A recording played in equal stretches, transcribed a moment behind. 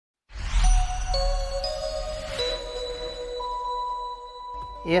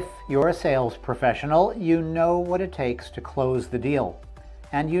If you're a sales professional, you know what it takes to close the deal,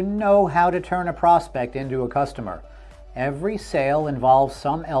 and you know how to turn a prospect into a customer. Every sale involves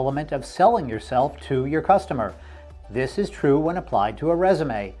some element of selling yourself to your customer. This is true when applied to a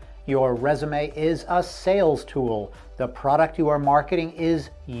resume. Your resume is a sales tool. The product you are marketing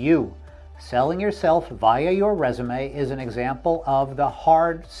is you. Selling yourself via your resume is an example of the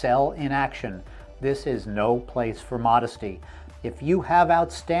hard sell in action. This is no place for modesty. If you have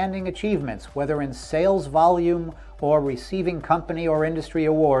outstanding achievements, whether in sales volume or receiving company or industry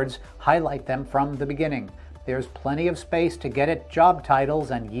awards, highlight them from the beginning. There's plenty of space to get at job titles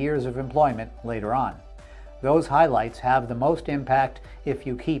and years of employment later on. Those highlights have the most impact if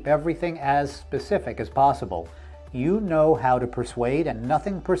you keep everything as specific as possible. You know how to persuade, and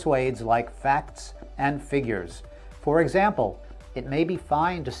nothing persuades like facts and figures. For example, it may be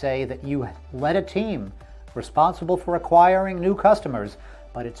fine to say that you led a team responsible for acquiring new customers,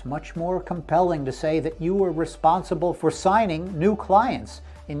 but it's much more compelling to say that you were responsible for signing new clients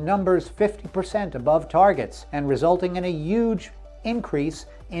in numbers 50% above targets and resulting in a huge increase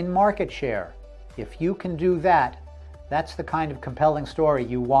in market share. If you can do that, that's the kind of compelling story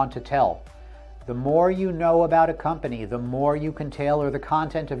you want to tell. The more you know about a company, the more you can tailor the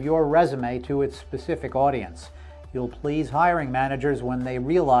content of your resume to its specific audience. You'll please hiring managers when they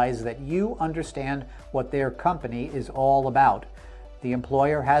realize that you understand what their company is all about. The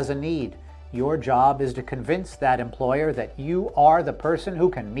employer has a need. Your job is to convince that employer that you are the person who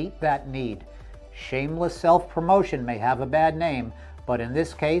can meet that need. Shameless self-promotion may have a bad name, but in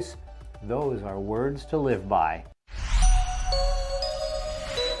this case, those are words to live by.